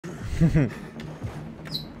Oh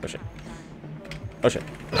shit. Oh shit.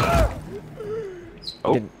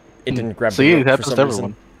 Oh. It didn't grab See, the rope it happens for to some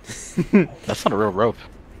everyone. reason. That's not a real rope.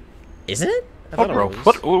 Isn't it? I What thought it rope?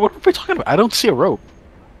 was. What are we talking about? I don't see a rope.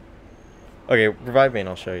 Okay, revive me and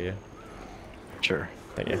I'll show you. Sure.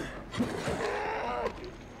 Thank you.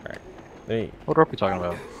 Alright. Hey. What rope are we talking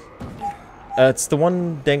about? It's the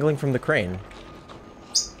one dangling from the crane.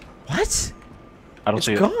 What? I don't It's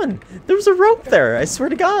see it. gone. There was a rope there. I swear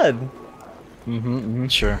to God.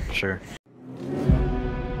 Sure, sure.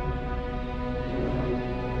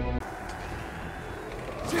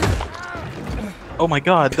 Oh my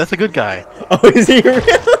God, that's a good guy. Oh, is he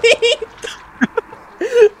really?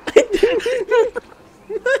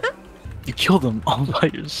 You killed him all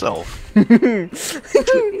by yourself. What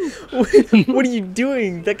are you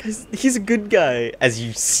doing? That guy's—he's a good guy. As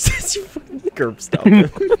you fucking curb stop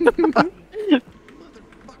him.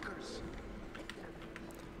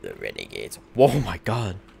 The renegades. Whoa, my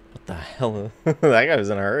God! What the hell? That guy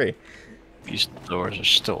was in a hurry. These doors are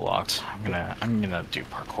still locked. I'm gonna do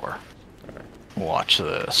parkour. Watch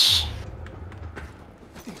this.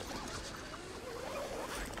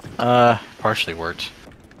 Partially worked.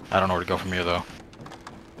 I don't know where to go from here though.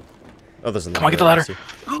 Oh, there's a Come on, get the ladder.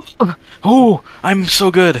 ladder. Oh, I'm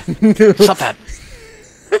so good. Stop that.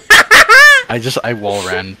 I wall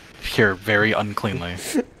ran here very uncleanly.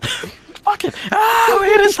 Fuck it. Ah,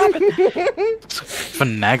 wait, stop it.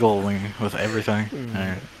 Finagling with everything.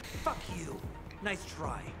 Alright. Fuck you. Nice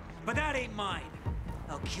try. But that ain't mine.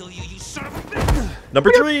 I'll kill you, you son of a bitch!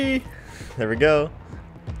 Number 3. There we go.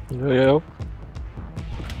 Yo.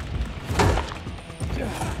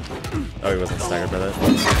 Oh, he wasn't staggered by that.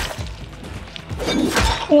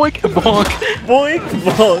 Boink, bonk. Boink,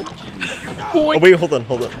 bonk. Boink. Oh wait, hold on.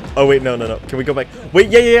 Oh wait, no. Can we go back? Wait,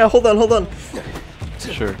 yeah. Hold on.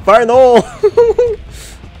 Sure. Fire in the hole.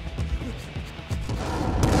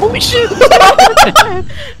 Holy shit!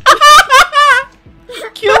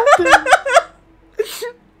 Killed him.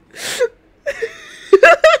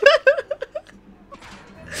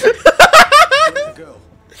 Go.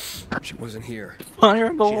 She wasn't here. Fire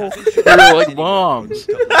in the hole. They're like bombs.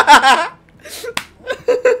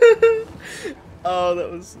 Oh, that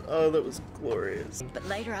was glorious. But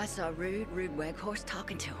later I saw Rude Weghorst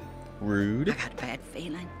talking to him. I Rude? got a bad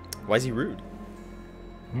feeling. Why is he rude?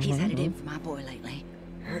 He's had it in for my boy lately.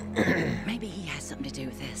 Maybe he has something to do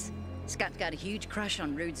with this. Scott's got a huge crush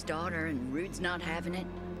on Rude's daughter, and Rude's not having it.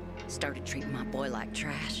 Started treating my boy like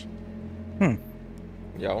trash.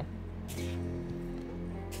 Yo.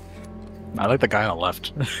 I like the guy on the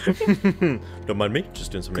left. Don't mind me,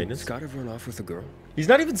 just doing some Did maintenance. Scott have run off with a girl? He's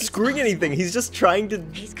not even screwing anything, he's just trying to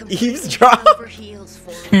He's eavesdrop. over heels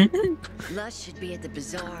for him. Lush should be at the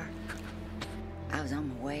bazaar. I was on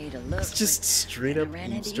my way to look. It's just but straight I up ran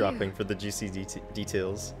into eavesdropping you. for the juicy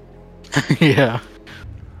details. Yeah.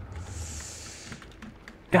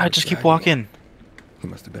 Yeah, just keep walking. He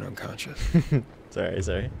must have been unconscious.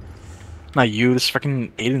 Sorry. Not you, this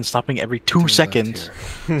fucking Aiden stopping every 2 Turn left seconds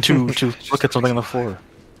here. to look at something on the floor.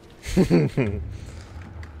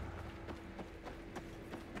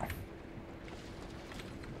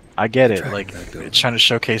 I get it, like, it's trying to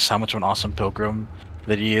showcase how much of an awesome pilgrim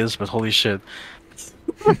that he is, but holy shit.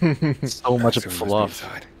 So much of Someone must be fluff.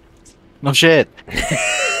 inside. No shit!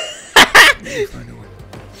 Find a way.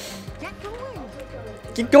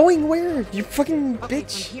 Get going where? You fucking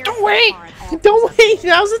bitch. Don't wait! Don't wait,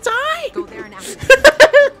 now's the time! Go there and ask.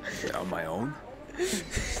 On my own?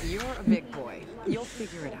 You're a big boy. You'll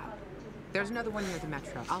figure it out. There's another one near the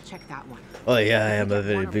metro. I'll check that one. Oh yeah, I am a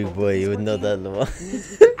very big boy, you would know that, Noah.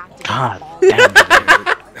 God damn it.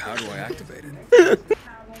 How do I activate it?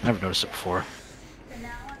 I've never noticed it before.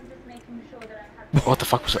 What the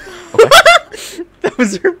fuck was it? Okay. That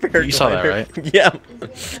was her paraglider. You saw that, right? Yeah,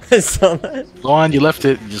 I saw that. Go on, you left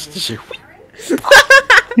it. Just Come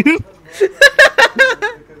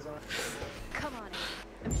on,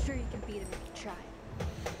 I'm sure you can beat him if you try.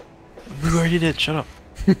 You already did. Shut up.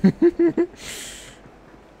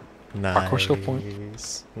 Nice. Parkour skill point.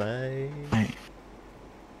 Nice. Hey.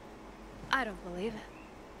 I don't believe it.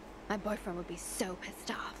 My boyfriend would be so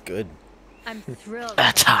pissed off. Good. I'm thrilled.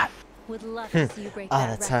 That's hot. Would love to see you break Oh,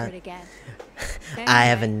 that that's record hot. again. I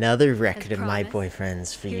have Anyway, another record of my promised,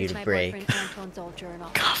 boyfriends for you here's to my break. boyfriend's Antoine's old journal.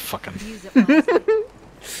 God, fucking. Use it wisely.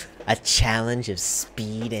 A challenge of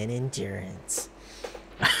speed and endurance.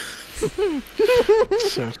 So,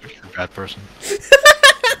 you're a bad person.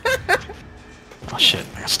 Oh shit,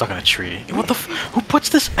 I got stuck in a tree. What the who puts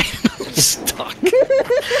this? I'm stuck.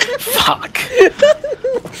 Fuck.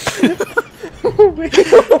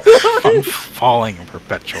 I'm falling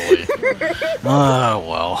perpetually. Oh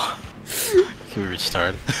well.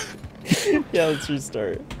 restart. Yeah, let's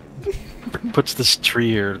restart. Puts this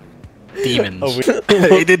tree or demons. Oh,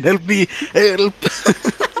 It didn't help me. Help!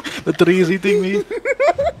 The tree is eating me.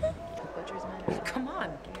 Come on.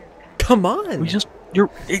 Come on. We just you're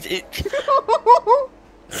Are you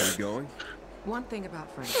going? One thing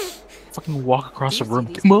about French. fucking walk across the These room.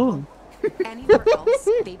 cities Come on. Anywhere else,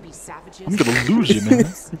 they'd be savages. I'm gonna lose you, man.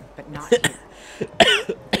 But not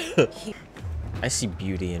here. I see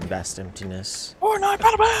beauty in vast emptiness. Or not,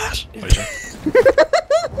 Barnabas.